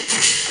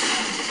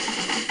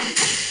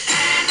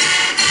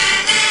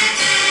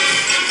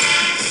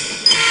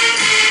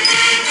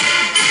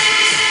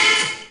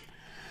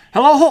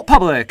Hello, Holt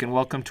Public, and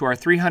welcome to our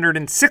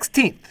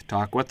 316th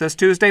Talk With Us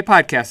Tuesday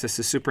podcast. This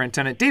is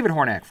Superintendent David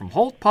Hornak from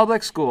Holt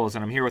Public Schools,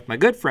 and I'm here with my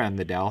good friend,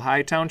 the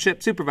Delhi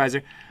Township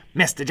Supervisor,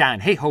 Mr.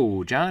 John. Hey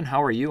ho, John,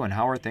 how are you, and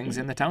how are things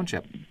in the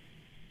township?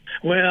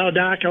 Well,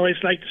 Doc, I always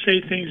like to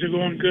say things are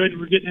going good.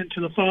 We're getting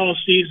into the fall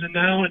season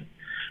now, and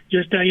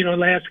just,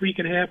 last week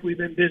and a half we've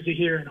been busy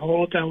here in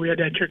Holt. We had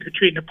that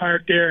trick-or-treat in the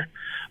park there.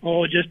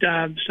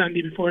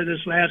 Sunday before this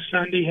last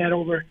Sunday,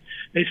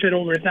 they said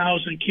over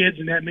 1,000 kids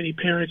and that many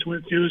parents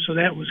went through, so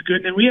that was good.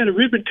 And then we had a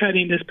ribbon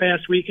cutting this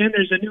past weekend.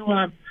 There's a new,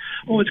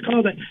 it's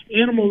called the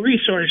Animal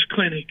Resource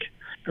Clinic,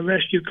 a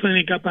rescue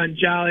clinic up on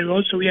Jolly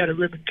Road, so we had a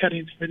ribbon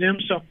cutting for them.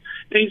 So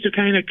things are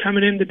kind of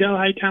coming into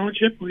Delhi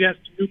Township. We got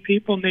some new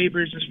people,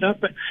 neighbors and stuff.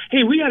 But,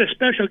 hey, we got a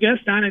special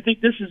guest on. I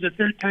think this is the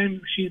third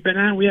time she's been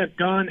on. We have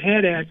Dawn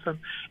Haddad from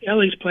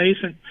Ellie's Place,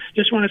 and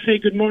just want to say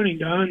good morning,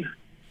 Dawn.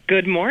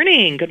 Good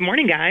morning. Good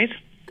morning, guys.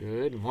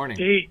 Good morning.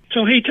 Hey,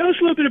 tell us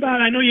a little bit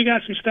about, I know you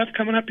got some stuff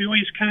coming up. You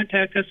always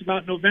contact us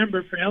about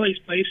November for Ellie's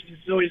Place.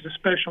 It's always a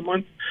special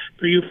month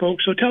for you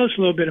folks. So tell us a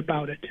little bit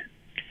about it.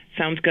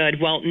 Sounds good.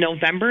 Well,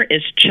 November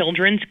is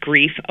Children's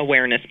Grief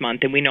Awareness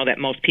Month, and we know that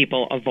most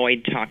people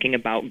avoid talking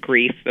about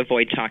grief,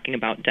 avoid talking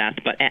about death.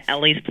 But at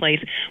Ellie's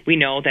Place, we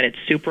know that it's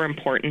super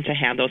important to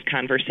have those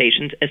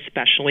conversations,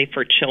 especially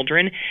for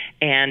children.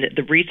 And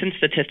the recent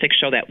statistics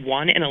show that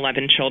 1 in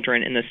 11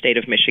 children in the state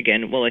of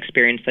Michigan will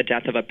experience the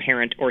death of a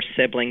parent or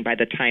sibling by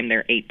the time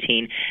they're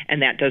 18,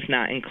 and that does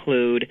not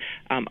include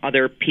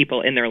other people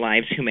in their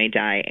lives who may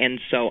die.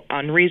 And so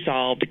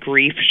unresolved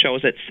grief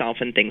shows itself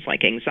in things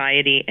like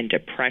anxiety and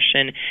depression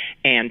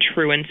and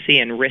truancy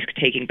and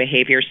risk-taking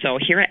behavior. So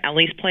here at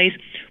Ellie's Place,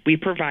 we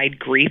provide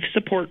grief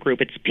support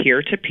group. It's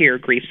peer-to-peer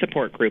grief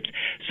support groups.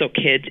 So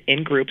kids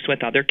in groups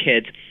with other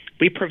kids.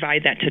 We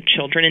provide that to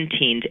children and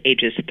teens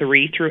ages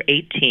 3 through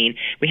 18.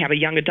 We have a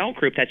young adult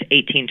group that's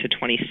 18 to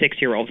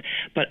 26-year-olds.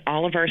 But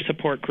all of our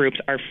support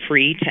groups are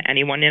free to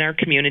anyone in our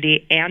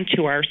community and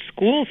to our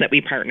schools that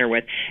we partner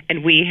with.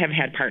 And we have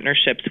had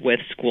partnerships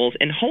with schools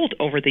in Holt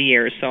over the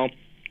years. So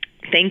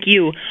thank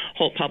you,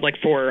 Holt Public,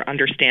 for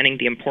understanding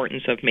the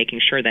importance of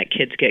making sure that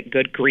kids get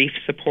good grief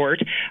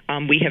support.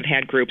 We have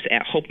had groups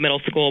at Hope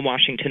Middle School,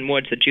 Washington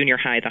Woods, the junior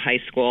high, the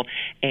high school,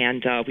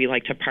 and we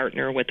like to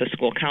partner with the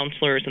school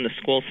counselors and the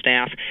school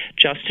staff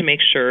just to make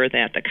sure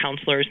that the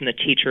counselors and the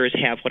teachers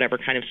have whatever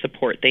kind of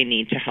support they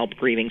need to help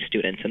grieving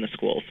students in the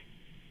schools.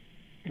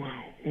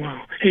 Wow.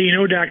 Hey,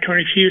 Dr.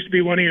 Hornak, she used to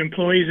be one of your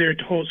employees there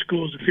at Holt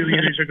Schools a few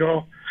years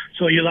ago.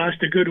 So you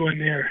lost a good one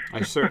there.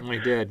 I certainly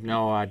did.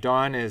 No,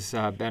 Dawn has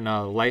been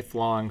a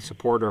lifelong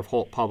supporter of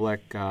Holt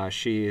Public.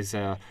 She is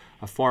a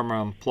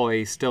former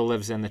employee, still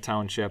lives in the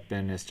township,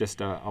 and is just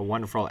a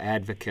wonderful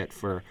advocate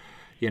for,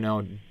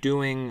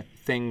 doing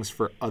things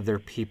for other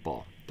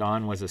people.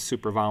 Dawn was a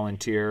super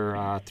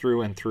volunteer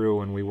through and through,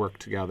 and we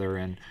worked together.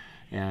 And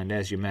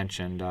as you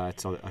mentioned,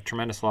 it's a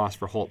tremendous loss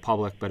for Holt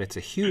Public, but it's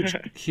a huge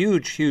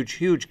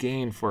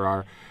gain for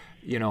our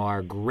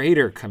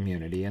greater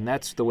community, and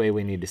that's the way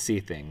we need to see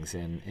things.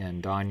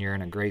 And Dawn, you're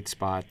in a great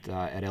spot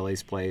at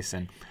Ellie's Place,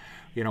 and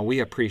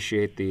we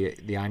appreciate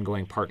the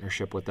ongoing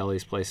partnership with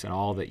Ellie's Place and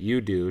all that you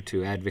do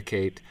to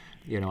advocate,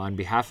 on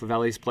behalf of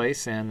Ellie's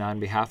Place and on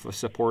behalf of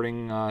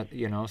supporting,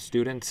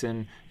 students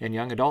and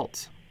young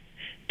adults.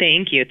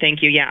 Thank you.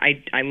 Yeah,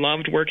 I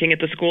loved working at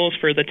the schools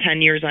for the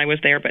 10 years I was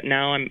there, but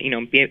now I'm,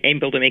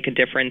 able to make a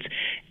difference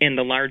in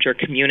the larger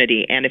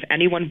community. And if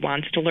anyone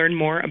wants to learn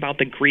more about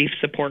the grief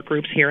support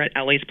groups here at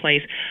Ellie's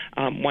Place,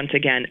 once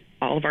again,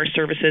 all of our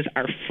services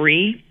are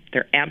free.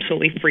 They're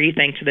absolutely free,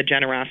 thanks to the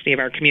generosity of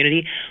our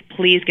community.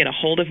 Please get a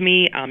hold of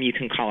me. You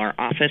can call our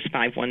office,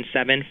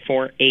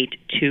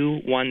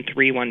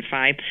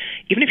 517-482-1315.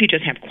 Even if you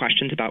just have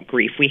questions about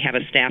grief, we have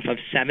a staff of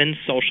 7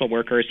 social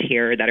workers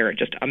here that are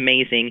just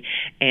amazing.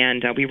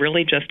 And we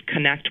really just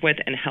connect with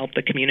and help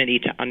the community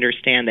to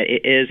understand that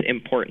it is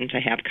important to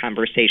have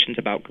conversations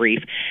about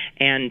grief.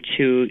 And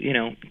to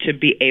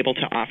be able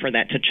to offer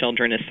that to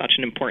children is such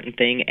an important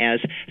thing as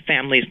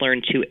families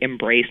learn to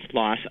embrace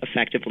loss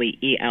effectively.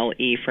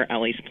 ELE for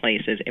Ellie's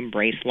Place is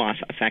embrace loss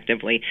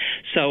effectively.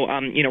 So,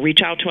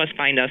 reach out to us,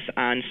 find us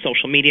on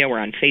social media. We're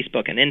on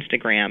Facebook and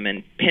Instagram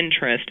and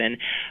Pinterest, and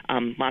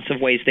lots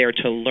of ways there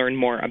to learn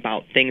more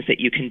about things that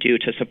you can do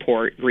to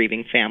support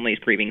grieving families,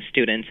 grieving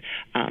students.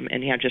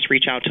 Just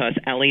reach out to us,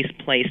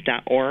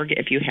 elliesplace.org,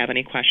 if you have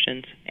any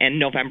questions. And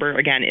November,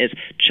 again, is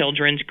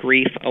Children's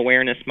Grief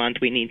Awareness Month.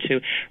 We need to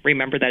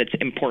remember that it's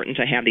important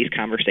to have these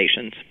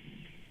conversations.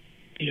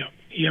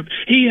 Yep.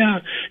 Hey,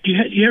 do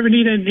you ever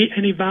need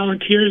any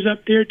volunteers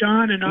up there,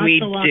 Dawn? And also, we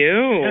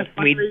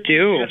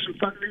do. Have some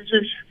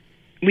fundraisers?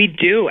 We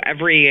do.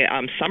 Every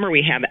summer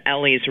we have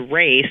Ellie's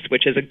Race,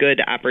 which is a good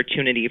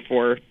opportunity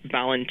for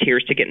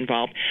volunteers to get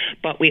involved.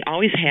 But we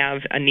always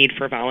have a need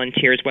for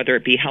volunteers, whether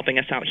it be helping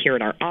us out here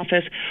at our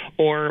office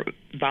or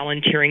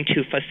volunteering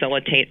to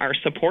facilitate our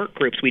support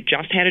groups. We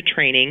just had a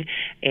training,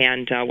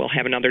 and we'll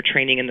have another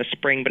training in the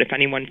spring. But if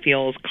anyone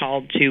feels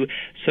called to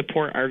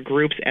support our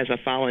groups as a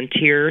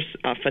volunteer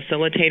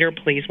facilitator,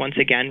 please, once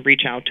again,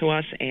 reach out to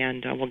us,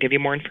 and we'll give you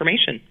more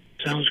information.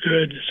 Sounds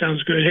good.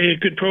 Sounds good. Hey,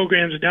 good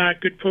programs,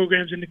 Doc. Good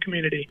programs in the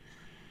community.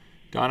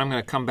 Don, I'm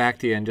going to come back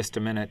to you in just a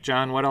minute.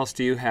 John, what else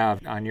do you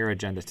have on your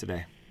agenda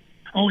today?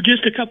 Oh,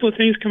 just a couple of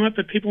things come up.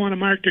 If people want to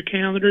mark their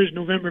calendars,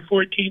 November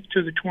 14th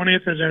to the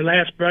 20th is our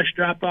last brush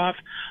drop-off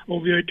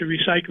over here at the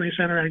Recycling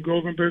Center on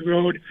Grovenberg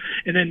Road.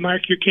 And then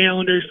mark your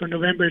calendars for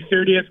November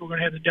 30th. We're going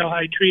to have the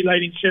Delhi tree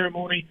lighting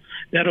ceremony.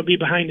 That'll be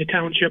behind the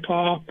Township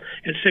Hall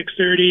at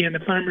 6:30. And the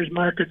farmers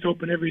market's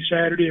open every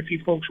Saturday if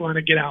you folks want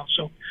to get out.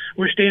 So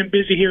we're staying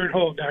busy here in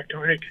Holt, Dr.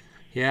 Hornick.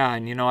 Yeah,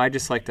 and I'd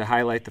just like to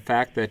highlight the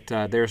fact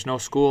that there's no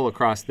school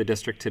across the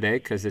district today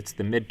because it's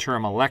the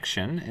midterm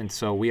election, and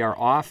so we are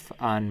off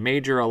on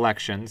major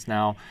elections.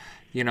 Now,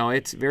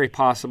 it's very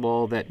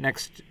possible that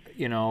next,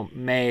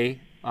 May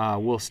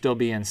we'll still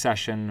be in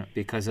session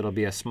because it'll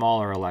be a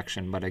smaller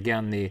election. But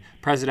again, the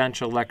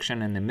presidential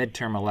election and the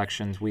midterm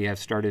elections, we have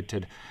started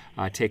to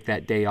take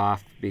that day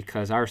off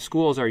because our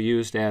schools are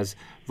used as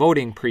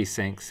voting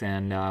precincts,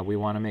 and we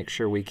want to make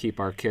sure we keep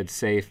our kids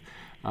safe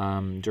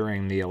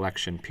during the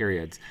election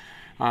periods.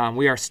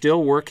 We are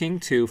still working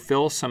to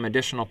fill some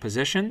additional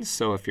positions,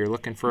 so if you're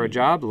looking for a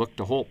job, look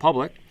to Holt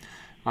Public.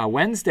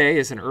 Wednesday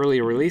is an early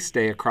release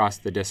day across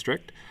the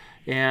district,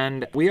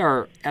 and we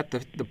are at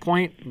the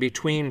point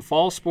between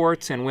fall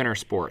sports and winter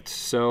sports.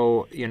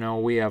 So,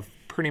 we have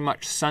pretty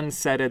much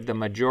sunsetted the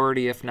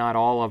majority, if not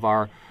all, of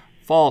our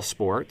fall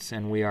sports,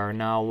 and we are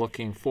now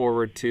looking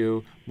forward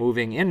to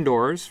moving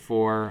indoors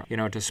for,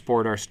 to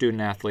support our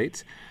student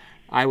athletes.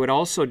 I would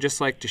also just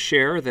like to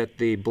share that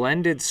the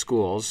blended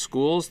schools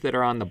that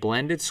are on the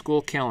blended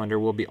school calendar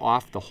will be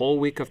off the whole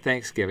week of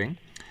Thanksgiving,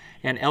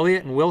 and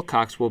Elliott and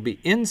Wilcox will be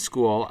in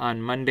school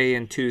on Monday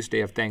and Tuesday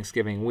of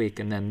Thanksgiving week,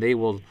 and then they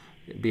will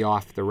be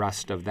off the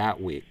rest of that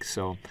week.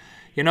 So,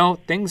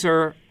 things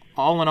are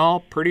all in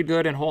all pretty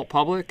good in Holt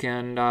Public,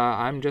 and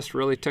I'm just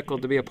really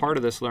tickled to be a part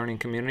of this learning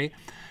community.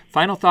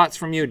 Final thoughts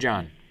from you,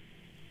 John?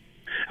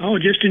 Oh,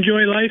 just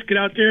enjoy life. Get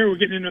out there. We're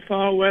getting into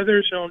fall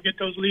weather, so get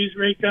those leaves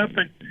raked up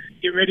and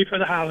get ready for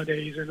the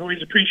holidays. And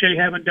always appreciate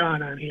having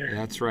Dawn on here.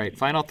 That's right.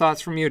 Final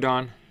thoughts from you,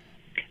 Dawn?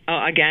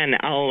 Again,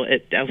 I'll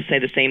say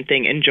the same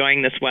thing.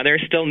 Enjoying this weather,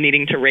 still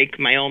needing to rake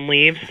my own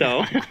leaves.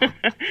 So,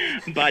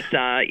 but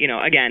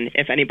again,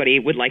 if anybody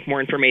would like more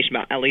information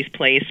about Ellie's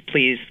Place,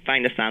 please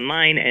find us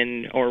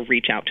online or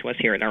reach out to us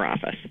here in our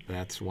office.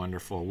 That's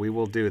wonderful. We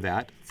will do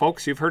that,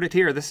 folks. You've heard it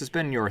here. This has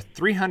been your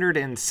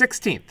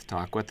 316th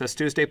Talk With Us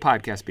Tuesday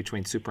podcast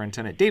between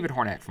Superintendent David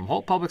Hornack from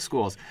Holt Public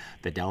Schools,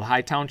 the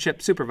Delhi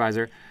Township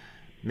Supervisor,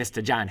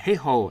 Mr. John Hey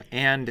Holt,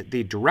 and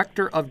the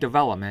Director of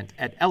Development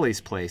at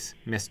Ellie's Place,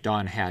 Miss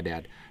Dawn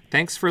Haddad.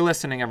 Thanks for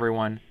listening,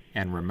 everyone,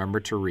 and remember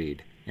to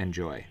read.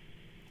 Enjoy.